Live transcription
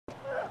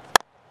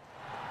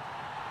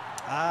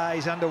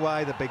He's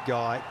underway, the big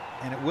guy,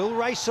 and it will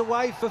race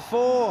away for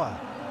 4.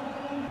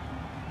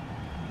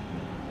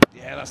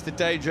 Yeah, that's the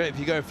danger if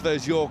you go for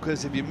those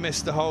Yorkers, if you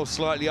miss the hole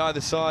slightly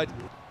either side.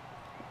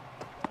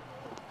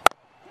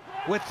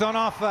 Width on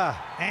offer,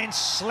 and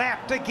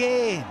slapped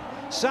again.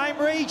 Same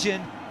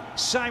region,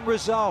 same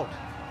result.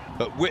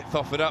 But width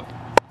offered up.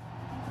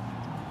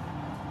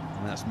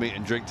 And that's meat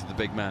and drink to the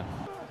big man.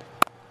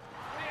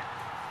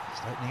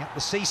 He's opening up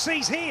the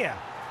CC's here.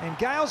 And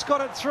Gayle's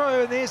got it through,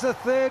 and there's the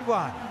third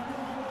one.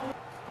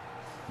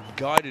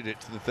 Guided it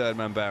to the third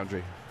man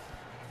boundary.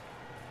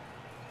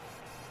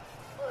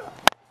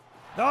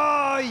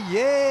 Oh,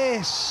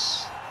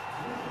 yes.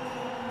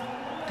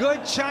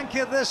 Good chunk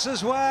of this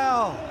as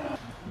well.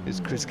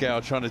 Is Chris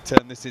Gayle trying to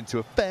turn this into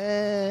a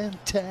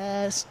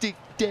fantastic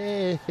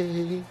day?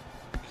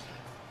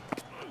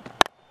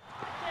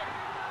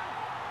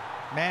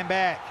 Man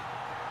back.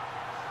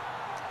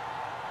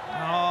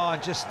 Oh,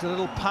 just a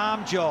little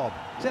palm job.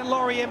 Is that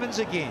Laurie Evans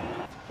again?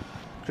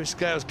 Chris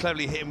Gayle's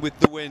cleverly hit him with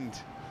the wind.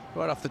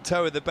 Right off the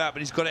toe of the bat,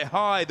 but he's got it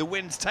high. The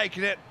wind's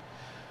taking it.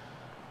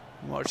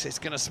 Watch, it's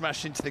going to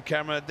smash into the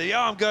camera. The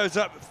arm goes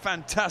up.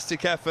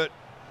 Fantastic effort.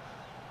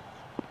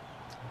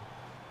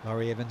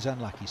 Laurie Evans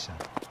unlucky, son.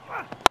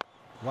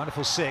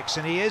 Wonderful 6,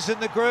 and he is in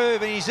the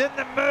groove, and he's in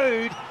the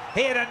mood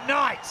here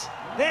tonight.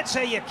 That's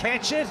how you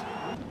catch it.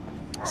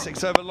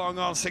 6 over long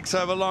on, 6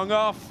 over long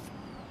off.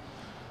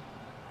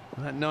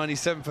 And that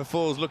 97 for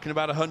 4 is looking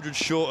about 100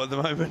 short at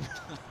the moment.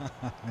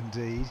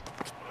 Indeed.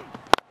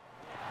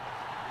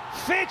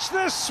 Fetch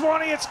this,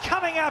 Swanee, it's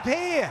coming up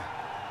here.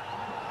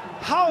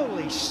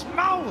 Holy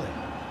smoly.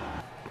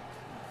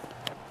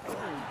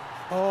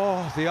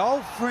 Oh, the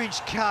old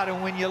French cut,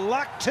 and when your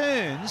luck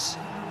turns,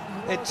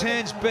 it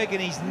turns big,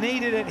 and he's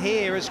needed it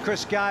here as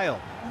Chris Gayle.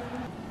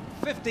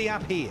 50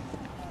 up here.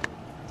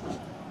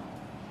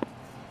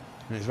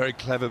 And he's very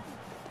clever.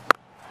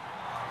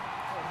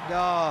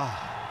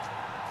 Oh,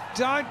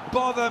 don't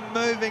bother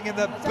moving, and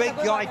the big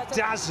guy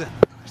doesn't.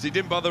 Because he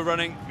didn't bother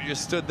running, he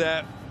just stood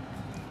there.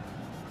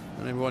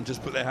 And everyone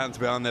just put their hands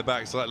behind their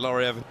backs like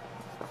Laurie Evans.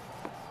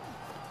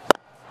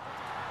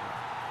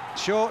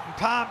 Short and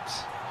pumped.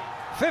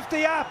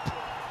 50 up.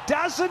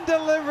 Dozen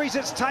deliveries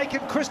it's taken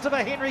Christopher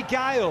Henry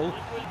Gayle.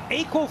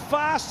 Equal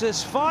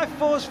fastest,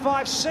 5.4s,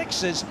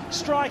 5.6s,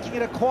 striking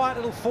at a quiet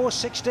little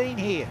 4.16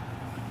 here.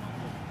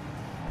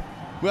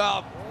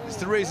 Well, it's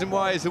the reason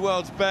why he's the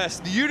world's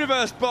best. The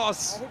universe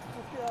boss.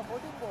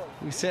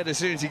 We said as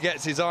soon as he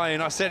gets his eye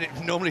in, I said it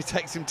normally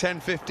takes him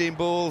 10, 15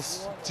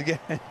 balls to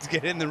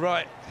get in the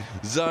right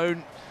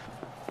zone.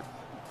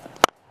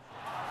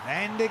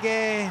 And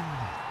again,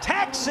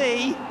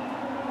 taxi.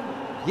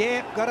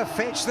 Yep, got to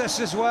fetch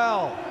this as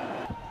well.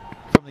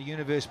 From the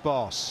universe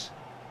boss.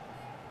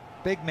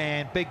 Big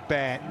man, big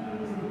bat,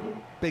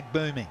 big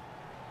booming.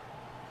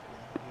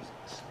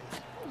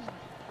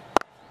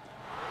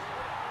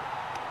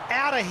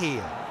 Out of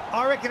here.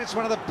 I reckon it's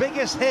one of the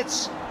biggest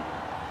hits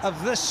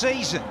of this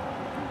season.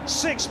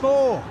 6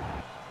 more.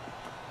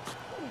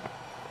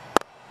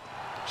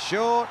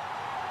 Short.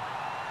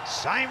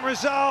 Same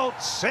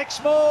result.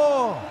 6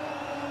 more.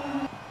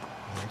 Yeah,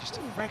 just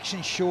a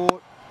fraction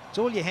short. It's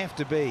all you have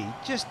to be.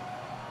 Just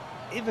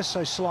ever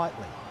so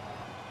slightly.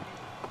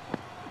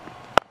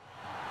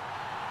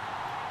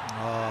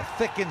 Oh,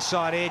 thick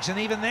inside edge, and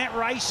even that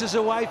races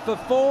away for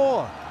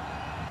 4.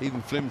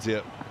 Even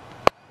flimsier.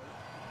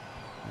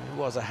 It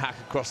was a hack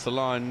across the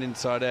line,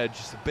 inside edge.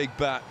 Just a big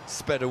bat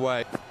sped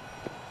away.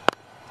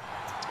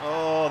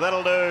 Oh,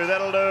 that'll do,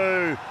 that'll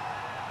do.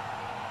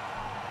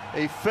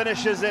 He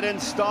finishes it in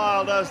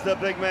style, does the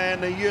big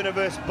man, the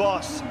universe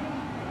boss.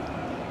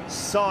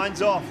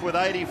 Signs off with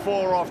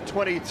 84 off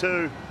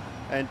 22,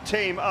 and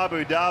Team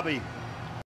Abu Dhabi